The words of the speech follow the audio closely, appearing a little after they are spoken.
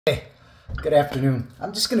Good afternoon.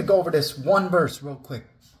 I'm just going to go over this one verse real quick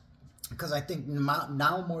because I think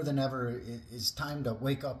now more than ever it is time to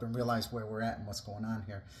wake up and realize where we're at and what's going on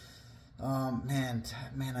here. Man,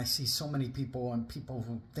 I see so many people and people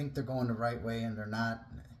who think they're going the right way and they're not.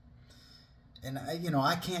 And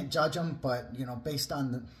I can't judge them, but based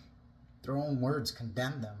on their own words,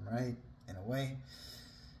 condemn them, right? In a way,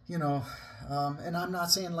 and I'm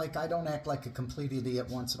not saying like I don't act like a complete idiot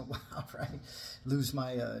once in a while, right? Lose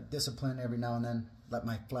my discipline every now and then, let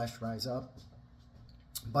my flesh rise up.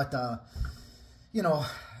 But,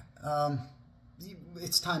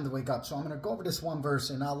 it's time to wake up. So I'm going to go over this one verse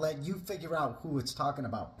and I'll let you figure out who it's talking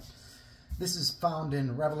about. This is found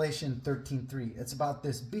in Revelation 13:3. It's about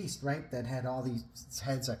this beast, right, that had all these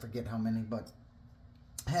heads. I forget how many, but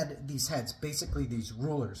had these heads, basically these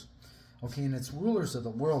rulers. Okay, and it's rulers of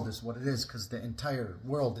the world is what it is, because the entire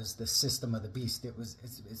world is the system of the beast.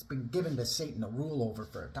 It's been given to Satan to rule over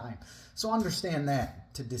for a time. So understand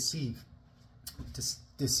that, to deceive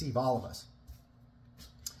all of us.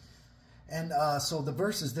 And so the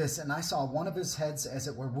verse is this: and I saw one of his heads as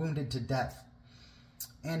it were wounded to death,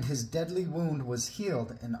 and his deadly wound was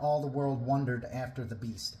healed, and all the world wondered after the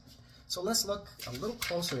beast. So let's look a little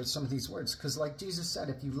closer at some of these words, because like Jesus said,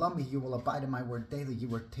 if you love me, you will abide in my word daily. You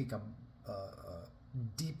will take a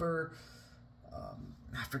deeper,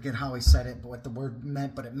 I forget how he said it, but what the word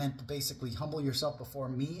meant, but it meant to basically humble yourself before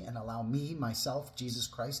me and allow me, myself, Jesus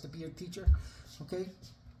Christ, to be your teacher. Okay?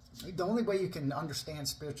 The only way you can understand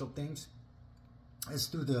spiritual things is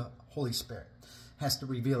through the Holy Spirit. Has to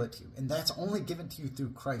reveal it to you. And that's only given to you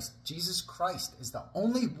through Christ. Jesus Christ is the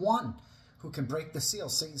only one who can break the seal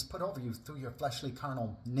Satan's put over you through your fleshly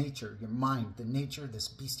carnal nature, your mind, the nature, this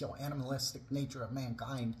bestial animalistic nature of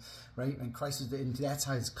mankind, right? And Christ is, and that's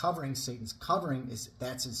how his covering, Satan's covering is,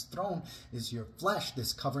 that's his throne, is your flesh.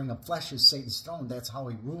 This covering of flesh is Satan's throne. That's how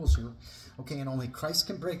he rules you. Okay, and only Christ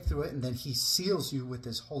can break through it, and then he seals you with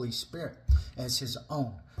his Holy Spirit as his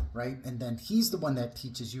own, right? And then he's the one that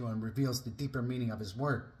teaches you and reveals the deeper meaning of his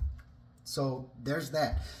word. So there's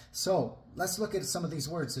that. So let's look at some of these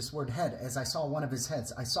words. This word head, as I saw one of his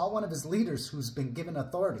heads. I saw one of his leaders who's been given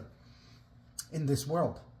authority in this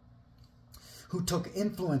world, who took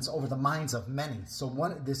influence over the minds of many. So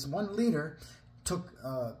this one leader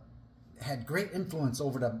had great influence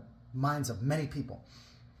over the minds of many people.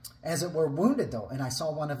 As it were wounded, though, and I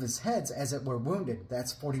saw one of his heads as it were wounded.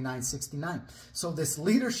 That's 49:69. So this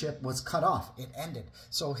leadership was cut off. It ended.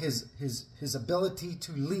 So his ability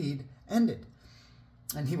to lead ended.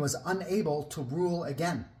 And he was unable to rule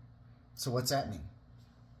again. So what's that mean?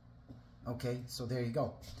 Okay, so there you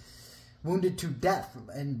go. Wounded to death.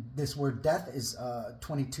 And this word death is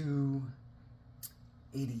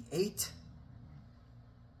 22:88.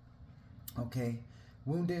 Okay.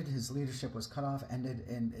 Wounded, his leadership was cut off, ended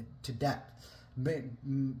to death,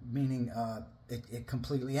 meaning it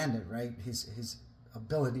completely ended, right? His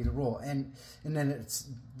ability to rule, and then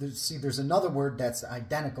there's another word that's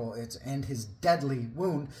identical. It's and his deadly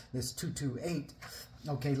wound. This 228.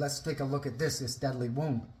 Okay, let's take a look at this deadly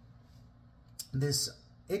wound. This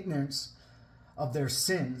ignorance of their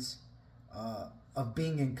sins, of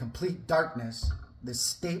being in complete darkness, this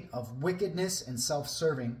state of wickedness and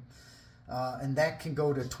self-serving. And that can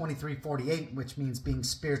go to 23:48, which means being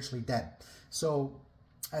spiritually dead. So,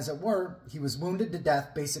 as it were, he was wounded to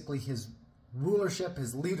death. Basically, his rulership,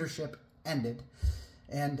 his leadership ended.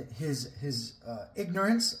 And his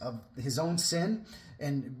ignorance of his own sin,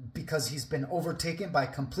 and because he's been overtaken by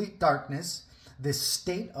complete darkness, this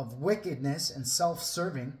state of wickedness and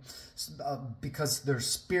self-serving, because they're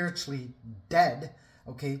spiritually dead.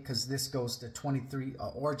 Okay, because this goes to 23,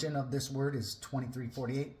 origin of this word is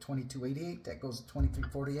 23:48, 22:88, that goes to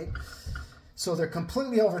 23:48. So they're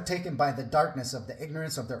completely overtaken by the darkness of the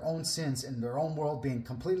ignorance of their own sins in their own world, being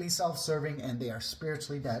completely self-serving, and they are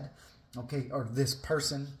spiritually dead. Okay, or this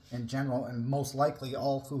person in general, and most likely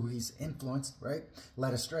all who he's influenced, right,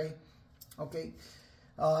 led astray. Okay,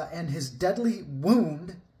 and his deadly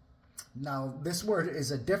wound. Now, this word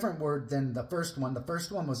is a different word than the first one. The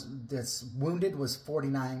first one was, this wounded was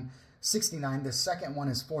 49:69. The second one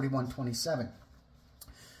is 41:27.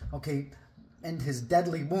 Okay, and his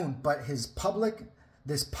deadly wound, but this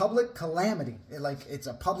public calamity, it's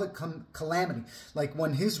a public calamity. Like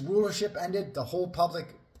when his rulership ended, the whole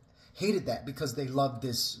public hated that because they loved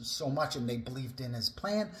this so much and they believed in his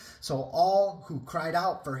plan. So all who cried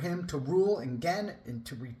out for him to rule again and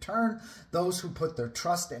to return, those who put their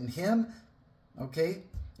trust in him, okay,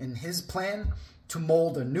 in his plan to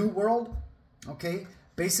mold a new world, okay,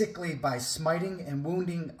 basically by smiting and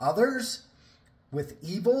wounding others, with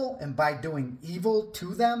evil, and by doing evil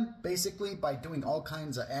to them, basically by doing all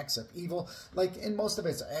kinds of acts of evil, like in most of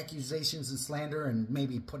it's accusations and slander, and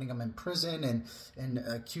maybe putting them in prison and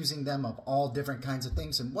accusing them of all different kinds of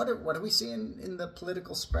things. And what are we seeing in the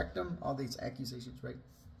political spectrum? All these accusations, right?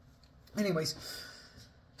 Anyways,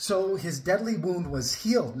 so his deadly wound was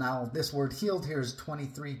healed. Now, this word healed here is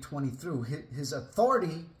 23:23. His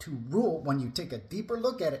authority to rule, when you take a deeper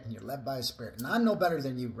look at it and you're led by a spirit. And I'm no better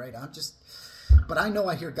than you, right? But I know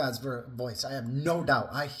I hear God's voice. I have no doubt.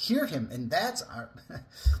 I hear him, and that's our...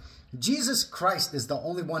 Jesus Christ is the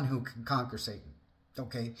only one who can conquer Satan.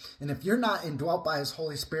 Okay, and if you're not indwelt by his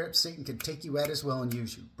Holy Spirit, Satan can take you at his will and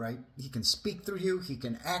use you, right? He can speak through you. He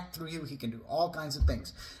can act through you. He can do all kinds of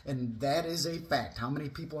things. And that is a fact. How many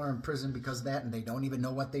people are in prison because of that, and they don't even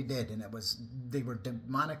know what they did? And they were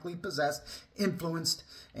demonically possessed, influenced,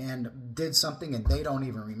 and did something, and they don't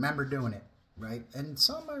even remember doing it, right? And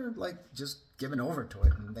some are like just given over to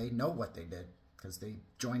it, and they know what they did because they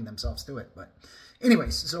joined themselves to it. But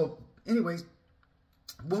anyways,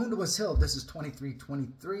 wound was healed. This is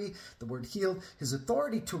 23:23. The word healed. His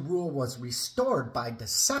authority to rule was restored by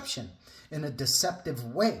deception, in a deceptive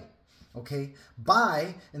way. Okay,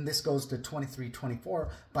 and this goes to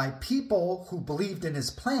 23:24, by people who believed in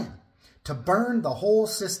his plan to burn the whole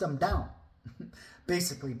system down.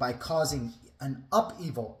 Basically, by causing an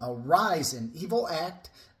upheaval, a rise in evil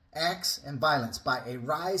acts and violence, by a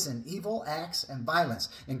rise in evil acts and violence,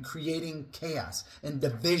 and creating chaos and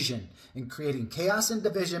division, and creating chaos and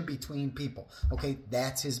division between people. Okay,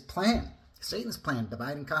 that's his plan. Satan's plan,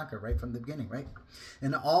 divide and conquer, right from the beginning, right?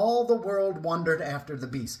 And all the world wondered after the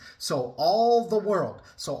beast. So all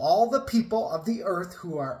the people of the earth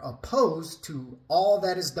who are opposed to all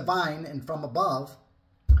that is divine and from above,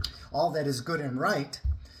 all that is good and right.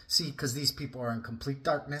 See, because these people are in complete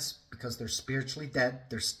darkness, because they're spiritually dead,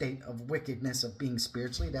 their state of wickedness of being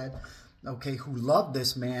spiritually dead, okay, who loved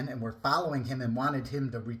this man and were following him and wanted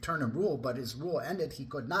him to return and rule, but his rule ended, he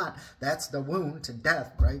could not. That's the wound to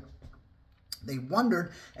death, right? They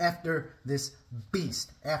wondered after this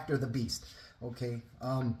beast, after the beast, okay?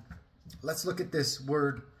 Let's look at this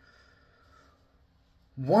word,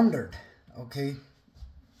 wondered, okay?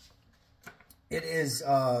 It is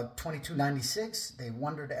 22:96. They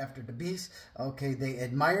wondered after the beast. Okay, they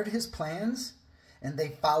admired his plans, and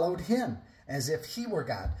they followed him as if he were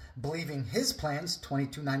God, believing his plans,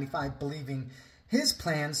 22:95, believing his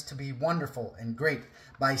plans to be wonderful and great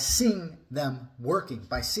by seeing them working,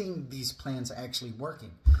 by seeing these plans actually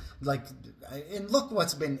working. Like, and look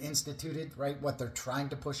what's been instituted, right? What they're trying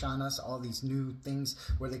to push on us, all these new things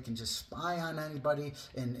where they can just spy on anybody,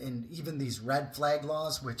 and even these red flag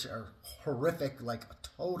laws, which are horrific, like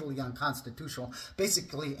totally unconstitutional.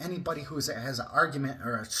 Basically, anybody who has an argument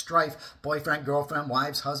or a strife, boyfriend, girlfriend,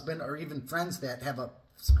 wives, husband, or even friends that have a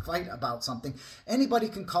fight about something, anybody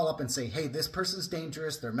can call up and say, hey, this person's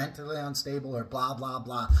dangerous, they're mentally unstable, or blah, blah,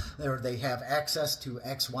 blah, or they have access to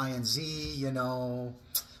X, Y, and Z, you know,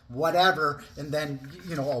 whatever, and then,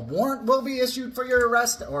 you know, a warrant will be issued for your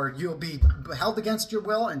arrest, or you'll be held against your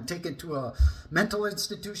will and taken to a mental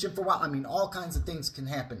institution for a while. I mean, all kinds of things can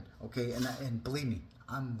happen, okay, and believe me,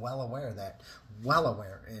 I'm well aware of that, well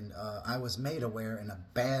aware, and I was made aware in a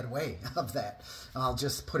bad way of that. I'll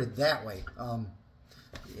just put it that way.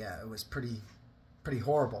 Yeah, it was pretty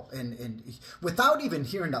horrible, and without even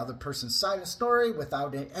hearing the other person's side of the story,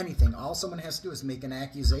 without anything, all someone has to do is make an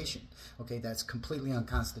accusation. Okay, that's completely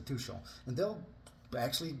unconstitutional, and they'll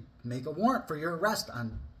actually make a warrant for your arrest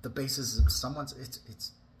on the basis of someone's.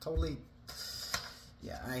 It's totally.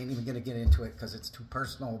 Yeah, I ain't even gonna get into it because it's too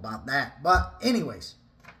personal about that. But anyways,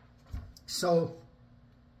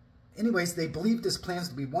 they believed his plans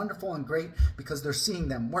to be wonderful and great because they're seeing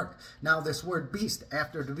them work. Now, this word beast,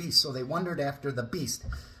 after the beast. So they wondered after the beast.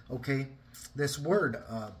 Okay, this word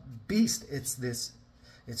beast, it's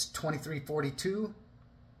 23:42.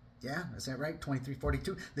 Yeah, is that right?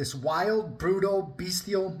 23:42. This wild, brutal,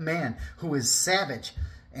 bestial man who is savage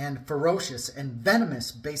and ferocious and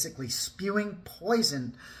venomous, basically spewing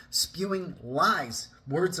poison, spewing lies,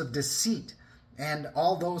 words of deceit, and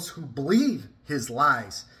all those who believe his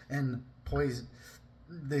lies and poison,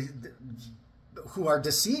 who are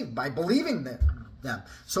deceived by believing them.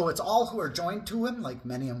 So it's all who are joined to him, like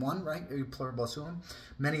many in one, right? Pluribus unum,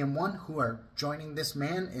 many in one, who are joining this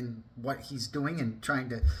man in what he's doing and trying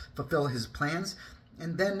to fulfill his plans.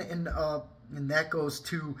 And then and that goes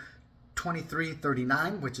to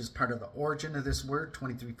 23:39, which is part of the origin of this word.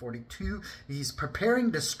 23:42, he's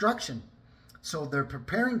preparing destruction. So they're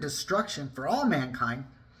preparing destruction for all mankind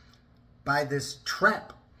by this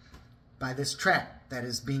trap that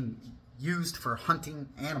is being used for hunting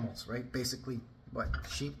animals, right? Basically What,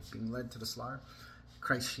 sheep being led to the slaughter?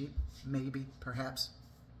 Christ's sheep, maybe, perhaps.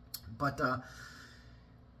 But,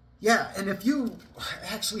 yeah, and if you,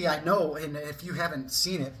 actually I know, and if you haven't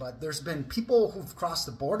seen it, but there's been people who've crossed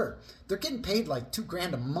the border. They're getting paid like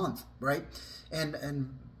 $2,000 a month, right?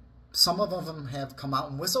 And some of them have come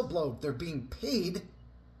out and whistleblowed. They're being paid.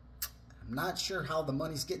 I'm not sure how the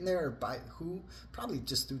money's getting there or by who. Probably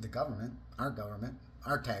just through the government,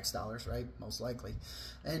 our tax dollars, right? Most likely.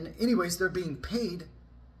 And anyways, they're being paid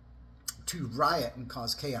to riot and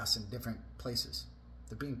cause chaos in different places.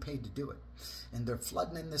 They're being paid to do it. And they're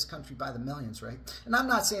flooding in this country by the millions, right? And I'm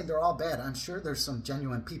not saying they're all bad. I'm sure there's some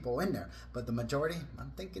genuine people in there. But the majority,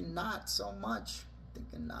 I'm thinking not so much.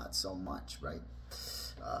 Right?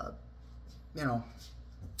 You know,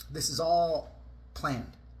 this is all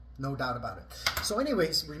planned. No doubt about it. So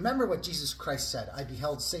anyways, remember what Jesus Christ said. I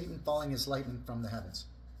beheld Satan falling as lightning from the heavens.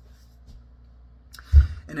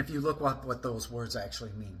 And if you look up what those words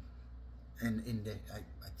actually mean, and in the,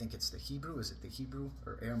 I think it's the Hebrew. Is it the Hebrew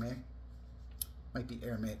or Aramaic? Might be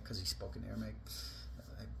Aramaic because he spoke in Aramaic.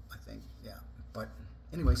 I think, yeah. But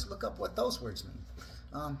anyways, look up what those words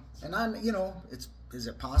mean. And I'm, you know, is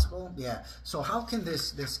it possible? Yeah. So how can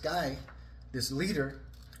this guy, this leader,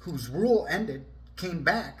 whose rule ended, came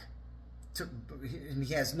back, and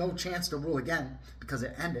he has no chance to rule again because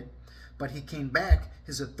it ended, but he came back,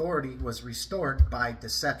 his authority was restored by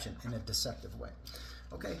deception, in a deceptive way.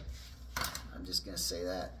 Okay, I'm just going to say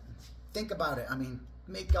that. Think about it. I mean,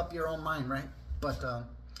 make up your own mind, right? But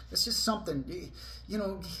it's just something, you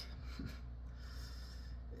know,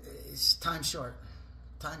 it's time short.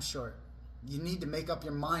 Time short. You need to make up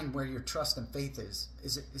your mind where your trust and faith is.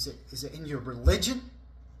 Is it in your religion?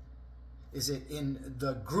 Is it in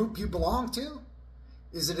the group you belong to?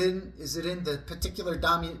 Is it in the particular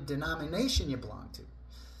denomination you belong to?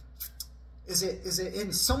 Is it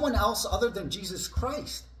in someone else other than Jesus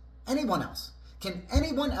Christ? Anyone else? Can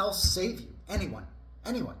anyone else save you? Anyone.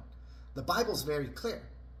 Anyone. The Bible's very clear.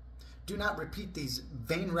 Do not repeat these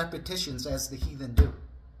vain repetitions as the heathen do.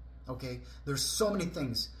 Okay? There's so many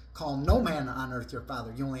things. Call no man on earth your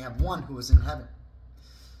father. You only have one who is in heaven.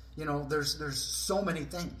 You know, there's so many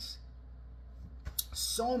things.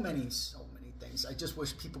 So many things. I just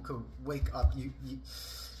wish people could wake up.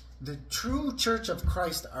 The true church of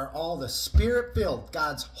Christ are all the Spirit-filled,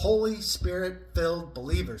 God's Holy Spirit-filled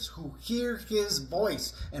believers who hear His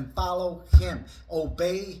voice and follow Him,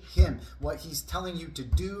 obey Him. What He's telling you to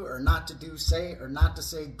do or not to do, say or not to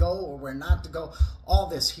say, go or where not to go, all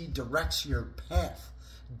this, He directs your path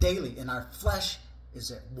daily. And our flesh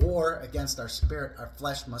is at war against our spirit. Our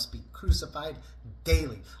flesh must be crucified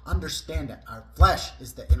daily. Understand that. Our flesh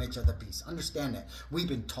is the image of the beast. Understand that. We've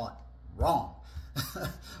been taught wrong.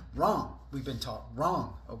 Wrong. We've been taught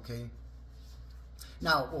wrong, okay?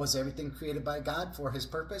 Now, was everything created by God for His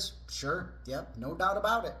purpose? Sure. Yep. No doubt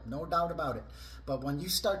about it. No doubt about it. But when you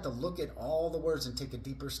start to look at all the words and take a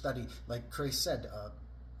deeper study, like Christ said,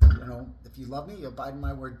 you know, if you love me, you abide in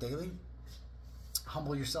my word daily.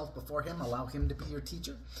 Humble yourself before Him. Allow Him to be your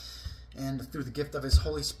teacher. And through the gift of His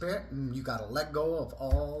Holy Spirit, you got to let go of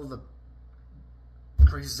all the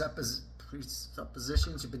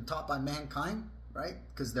presuppositions you've been taught by mankind, right?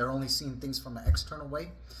 Because they're only seeing things from an external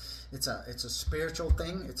way. It's a spiritual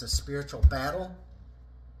thing. It's a spiritual battle.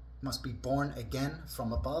 Must be born again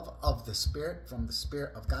from above, of the Spirit, from the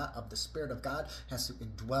Spirit of God, of the Spirit of God has to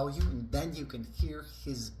indwell you, and then you can hear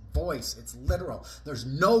His voice. It's literal. There's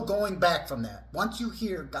no going back from that. Once you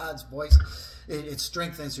hear God's voice, it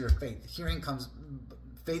strengthens your faith.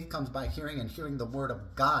 Faith comes by hearing, and hearing the word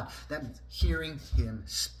of God. That means hearing Him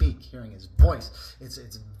speak, hearing His voice. It's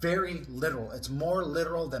very literal. It's more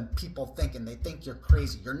literal than people think, and they think you're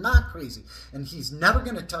crazy. You're not crazy, and He's never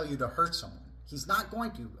going to tell you to hurt someone. He's not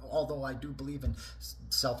going to, although I do believe in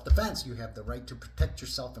self-defense. You have the right to protect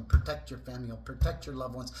yourself and protect your family, or protect your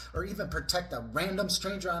loved ones, or even protect a random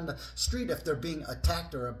stranger on the street if they're being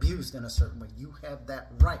attacked or abused in a certain way. You have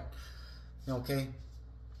that right, okay?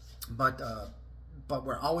 But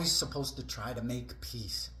we're always supposed to try to make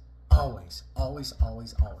peace. Always, always,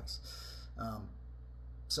 always, always.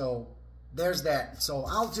 So there's that. So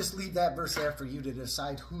I'll just leave that verse there for you to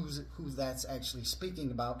decide who that's actually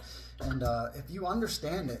speaking about. And if you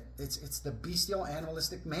understand it, it's the bestial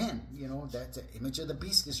animalistic man. You know, that the image of the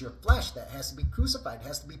beast is your flesh that has to be crucified,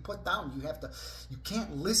 has to be put down. You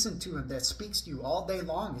can't listen to him that speaks to you all day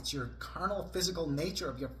long. It's your carnal, physical nature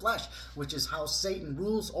of your flesh, which is how Satan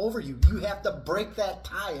rules over you. You have to break that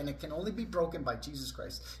tie, and it can only be broken by Jesus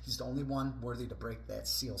Christ. He's the only one worthy to break that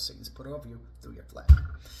seal Satan's put over you through your flesh.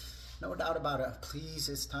 No doubt about it. Please,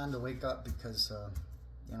 it's time to wake up, because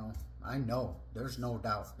You know, I know, there's no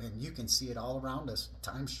doubt, and you can see it all around us.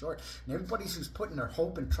 Time's short, and everybody who's putting their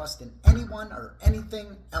hope and trust in anyone or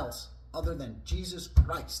anything else other than Jesus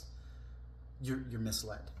Christ, you're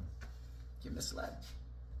misled. You're misled.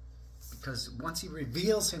 Because once he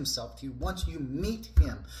reveals himself to you, once you meet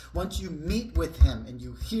him, once you meet with him and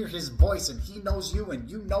you hear his voice and he knows you and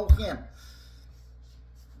you know him,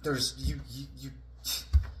 there's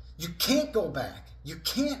you can't go back. You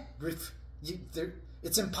can't.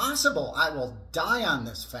 It's impossible. I will die on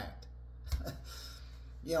this fact.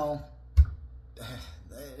 You know,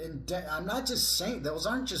 and I'm not just saying, those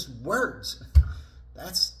aren't just words.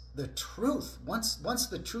 That's the truth. Once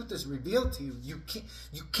the truth is revealed to you,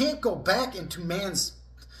 you can't go back into man's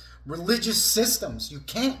religious systems. You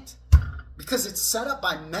can't, because it's set up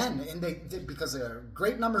by men, and because there are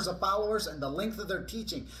great numbers of followers and the length of their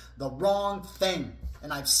teaching, the wrong thing.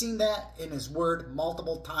 And I've seen that in his word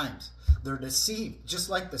multiple times. They're deceived, just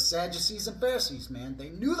like the Sadducees and Pharisees, man. They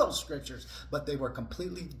knew those scriptures, but they were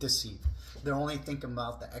completely deceived. They're only thinking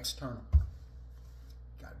about the external.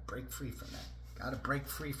 Got to break free from that. Got to break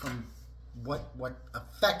free from what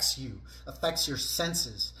affects you, affects your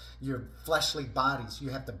senses, your fleshly bodies. You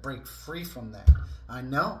have to break free from that. I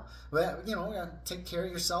know. But, you know, we got to take care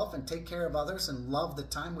of yourself and take care of others and love the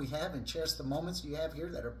time we have and cherish the moments you have here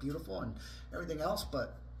that are beautiful and everything else.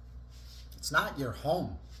 But it's not your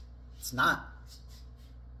home. It's not.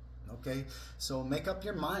 Okay? So make up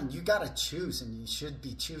your mind. You got to choose, and you should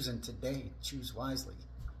be choosing today. Choose wisely.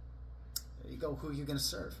 There you go. Who are you going to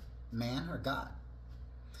serve? Man or God?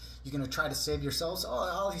 You're going to try to save yourselves? Oh,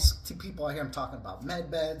 all these people I hear them talking about med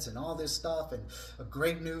beds and all this stuff and a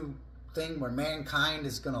great new thing where mankind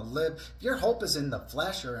is going to live. If your hope is in the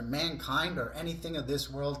flesh or in mankind or anything of this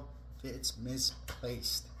world, it's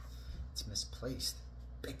misplaced. It's misplaced.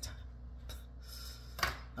 Big time.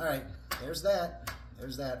 All right, there's that.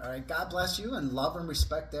 There's that. All right, God bless you, and love and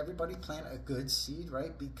respect everybody. Plant a good seed,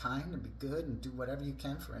 right? Be kind and be good and do whatever you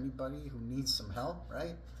can for anybody who needs some help,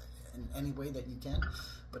 right? In any way that you can.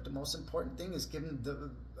 But the most important thing is giving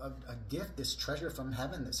a gift, this treasure from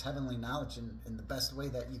heaven, this heavenly knowledge in the best way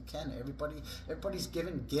that you can. Everybody's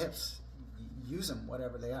given gifts. Use them,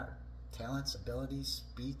 whatever they are. Talents, abilities,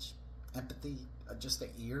 speech, empathy, just an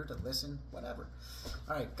ear to listen, whatever.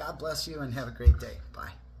 All right, God bless you and have a great day.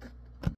 Bye.